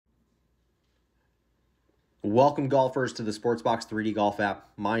Welcome golfers to the Sportsbox 3D Golf app.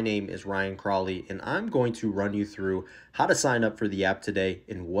 My name is Ryan Crawley and I'm going to run you through how to sign up for the app today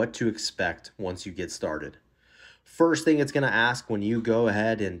and what to expect once you get started. First thing it's going to ask when you go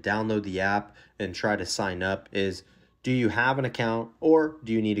ahead and download the app and try to sign up is, do you have an account or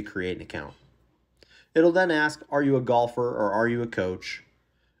do you need to create an account? It'll then ask, are you a golfer or are you a coach?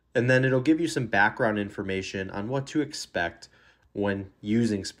 And then it'll give you some background information on what to expect when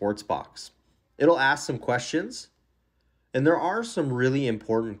using Sportsbox. It'll ask some questions, and there are some really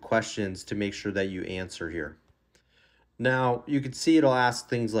important questions to make sure that you answer here. Now, you can see it'll ask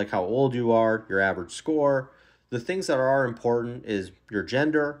things like how old you are, your average score. The things that are important is your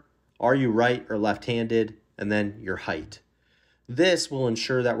gender, are you right or left-handed, and then your height. This will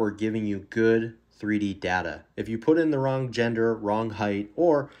ensure that we're giving you good 3D data. If you put in the wrong gender, wrong height,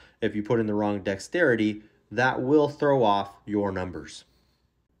 or if you put in the wrong dexterity, that will throw off your numbers.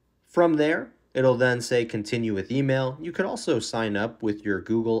 From there, it'll then say continue with email. You could also sign up with your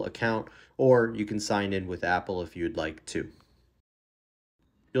Google account, or you can sign in with Apple if you'd like to.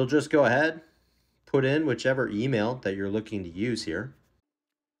 You'll just go ahead, put in whichever email that you're looking to use here,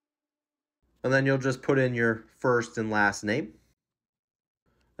 and then you'll just put in your first and last name,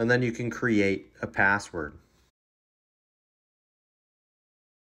 and then you can create a password.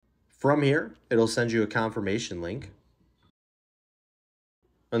 From here, it'll send you a confirmation link.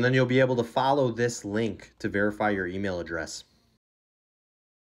 And then you'll be able to follow this link to verify your email address.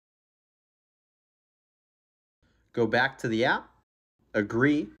 Go back to the app,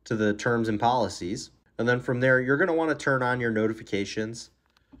 agree to the terms and policies, and then from there, you're going to want to turn on your notifications,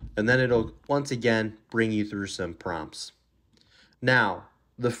 and then it'll once again bring you through some prompts. Now,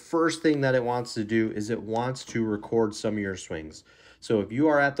 the first thing that it wants to do is it wants to record some of your swings. So if you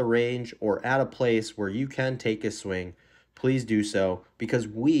are at the range or at a place where you can take a swing, please do so, because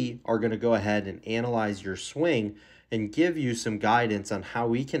we are going to go ahead and analyze your swing and give you some guidance on how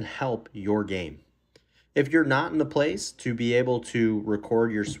we can help your game. If you're not in the place to be able to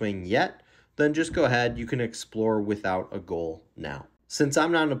record your swing yet, then just go ahead. You can explore without a goal now. Since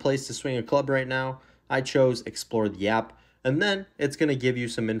I'm not in a place to swing a club right now, I chose explore the app. And then it's going to give you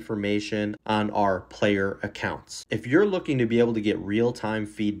some information on our player accounts. If you're looking to be able to get real-time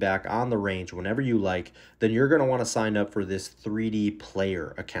feedback on the range whenever you like, then you're going to want to sign up for this 3D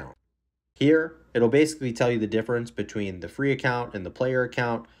player account. Here, it'll basically tell you the difference between the free account and the player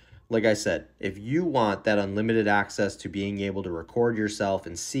account. Like I said, if you want that unlimited access to being able to record yourself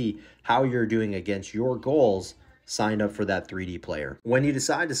and see how you're doing against your goals, sign up for that 3D player. When you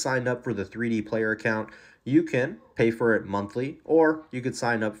decide to sign up for the 3D player account, you can pay for it monthly, or you could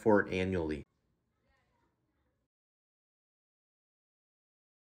sign up for it annually.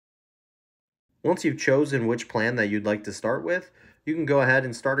 Once you've chosen which plan that you'd like to start with, you can go ahead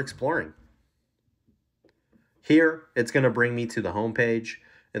and start exploring. Here, it's going to bring me to the home page,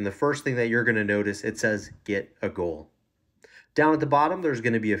 and the first thing that you're going to notice, it says get a goal. Down at the bottom, there's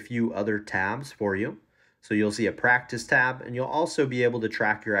going to be a few other tabs for you. So you'll see a practice tab, and you'll also be able to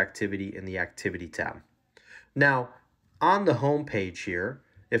track your activity in the activity tab. Now, on the home page here,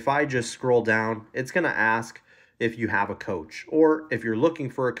 if I just scroll down, it's going to ask if you have a coach, or if you're looking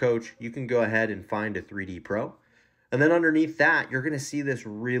for a coach, you can go ahead and find a 3D Pro. And then underneath that, you're going to see this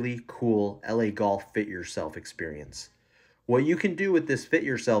really cool LA Golf Fit Yourself experience. What you can do with this Fit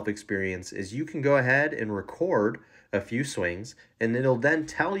Yourself experience is you can go ahead and record a few swings, and it'll then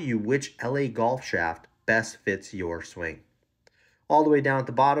tell you which LA golf shaft best fits your swing. All the way down at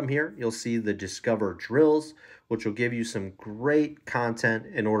the bottom here, you'll see the Discover Drills, which will give you some great content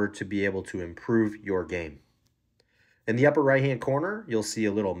in order to be able to improve your game. In the upper right-hand corner, you'll see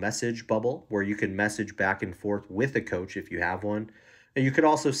a little message bubble where you can message back and forth with a coach if you have one. And you could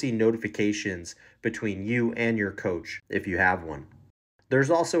also see notifications between you and your coach if you have one. There's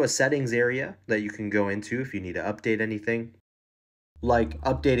also a settings area that you can go into if you need to update anything, like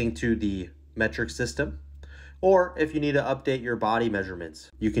updating to the metric system, or if you need to update your body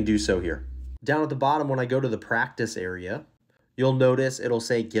measurements, you can do so here. Down at the bottom, when I go to the practice area, you'll notice it'll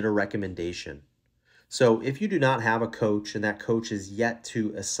say get a recommendation. So if you do not have a coach and that coach is yet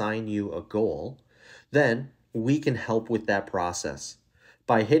to assign you a goal, then we can help with that process.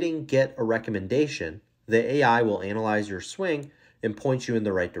 By hitting get a recommendation, the AI will analyze your swing and point you in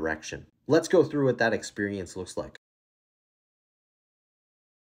the right direction. Let's go through what that experience looks like.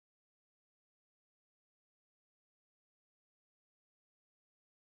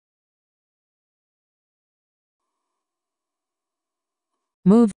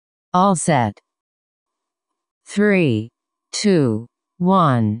 Move. All set. 3, 2,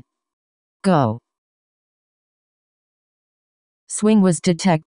 1. Go. Swing was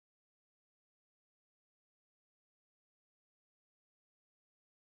detected.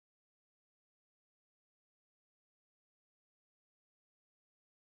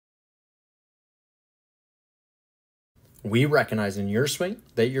 We recognize in your swing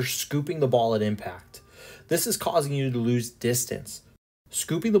that you're scooping the ball at impact. This is causing you to lose distance.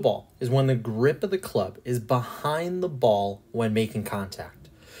 Scooping the ball is when the grip of the club is behind the ball when making contact.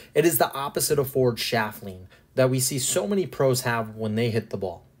 It is the opposite of forward shaft lean that we see so many pros have when they hit the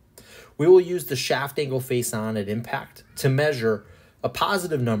ball. We will use the shaft angle face on at impact to measure a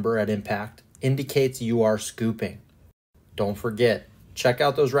positive number at impact indicates you are scooping. Don't forget, check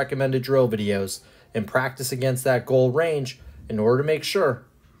out those recommended drill videos and practice against that goal range in order to make sure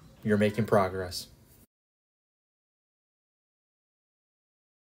you're making progress.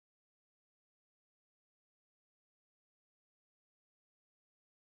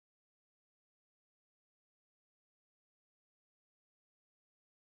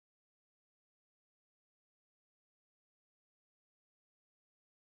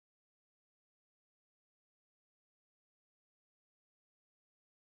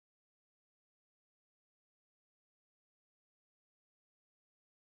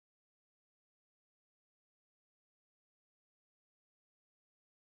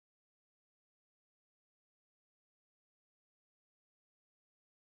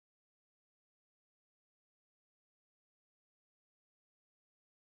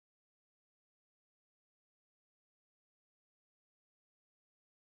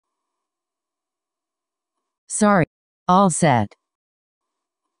 Sorry. All set.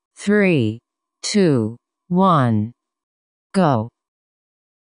 3, 2, 1. Go.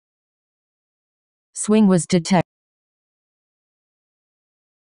 Swing was detected.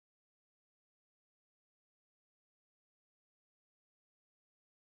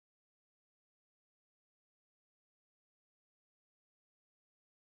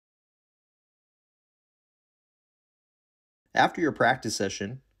 After your practice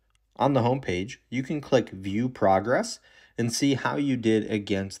session, on the home page, you can click View Progress and see how you did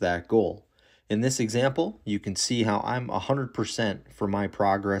against that goal. In this example, you can see how I'm 100% for my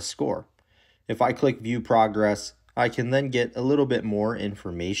progress score. If I click View Progress, I can then get a little bit more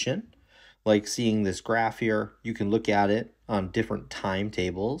information, like seeing this graph here. You can look at it on different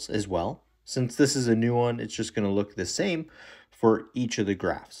timetables as well. Since this is a new one, it's just going to look the same for each of the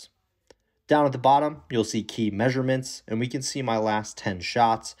graphs. Down at the bottom, you'll see key measurements, and we can see my last 10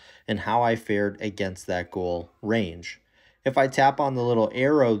 shots and how I fared against that goal range. If I tap on the little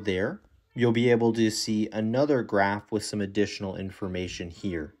arrow there, you'll be able to see another graph with some additional information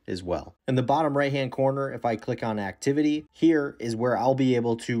here as well. In the bottom right-hand corner, if I click on activity, here is where I'll be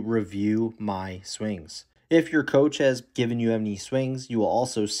able to review my swings. If your coach has given you any swings, you will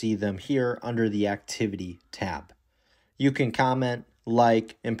also see them here under the activity tab. You can comment,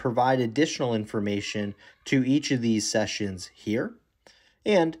 like, and provide additional information to each of these sessions here.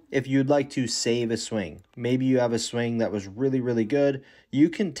 And if you'd like to save a swing, maybe you have a swing that was really good, you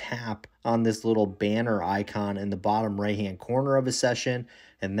can tap on this little banner icon in the bottom right-hand corner of a session,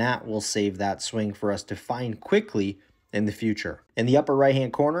 and that will save that swing for us to find quickly in the future. In the upper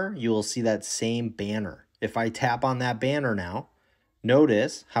right-hand corner, you will see that same banner. If I tap on that banner now,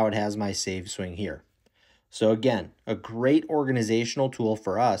 notice how it has my saved swing here. So again, a great organizational tool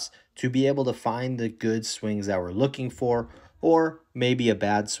for us to be able to find the good swings that we're looking for, or maybe a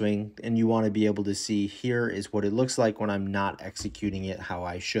bad swing, and you want to be able to see here is what it looks like when I'm not executing it how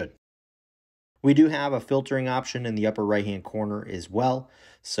I should. We do have a filtering option in the upper right hand corner as well.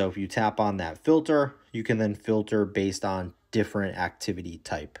 So if you tap on that filter, you can then filter based on different activity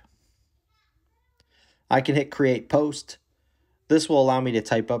type. I can hit create post. This will allow me to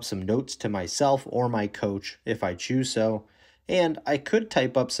type up some notes to myself or my coach if I choose so. And I could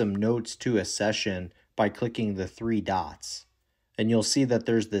type up some notes to a session by clicking the 3 dots. And you'll see that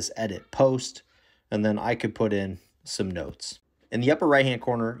there's this edit post, and then I could put in some notes. In the upper right hand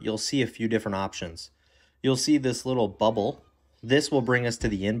corner, you'll see a few different options. You'll see this little bubble. This will bring us to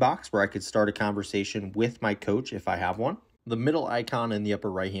the inbox where I could start a conversation with my coach if I have one. The middle icon in the upper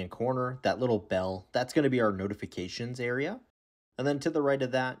right hand corner, that little bell, that's going to be our notifications area. And then to the right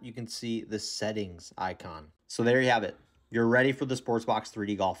of that, you can see the settings icon. So there you have it. You're ready for the Sportsbox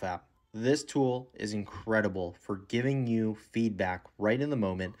 3D Golf app. This tool is incredible for giving you feedback right in the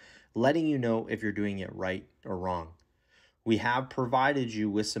moment, letting you know if you're doing it right or wrong. We have provided you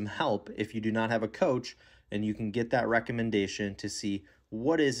with some help if you do not have a coach, and you can get that recommendation to see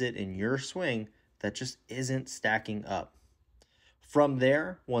what is it in your swing that just isn't stacking up. From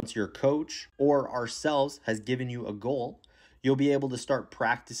there, once your coach or ourselves has given you a goal, you'll be able to start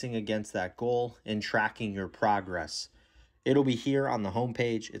practicing against that goal and tracking your progress. It'll be here on the home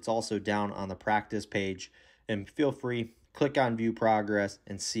page. It's also down on the practice page. And feel free, click on view progress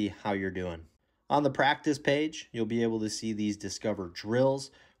and see how you're doing. On the practice page, you'll be able to see these discover drills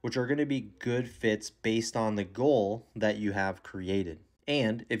which are going to be good fits based on the goal that you have created.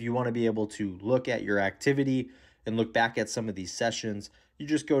 And if you want to be able to look at your activity and look back at some of these sessions, you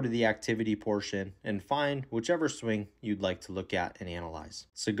just go to the activity portion and find whichever swing you'd like to look at and analyze.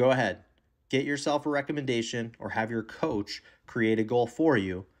 So go ahead, get yourself a recommendation or have your coach create a goal for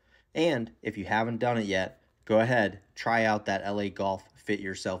you. And if you haven't done it yet, go ahead, try out that LA Golf Fit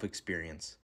Yourself experience.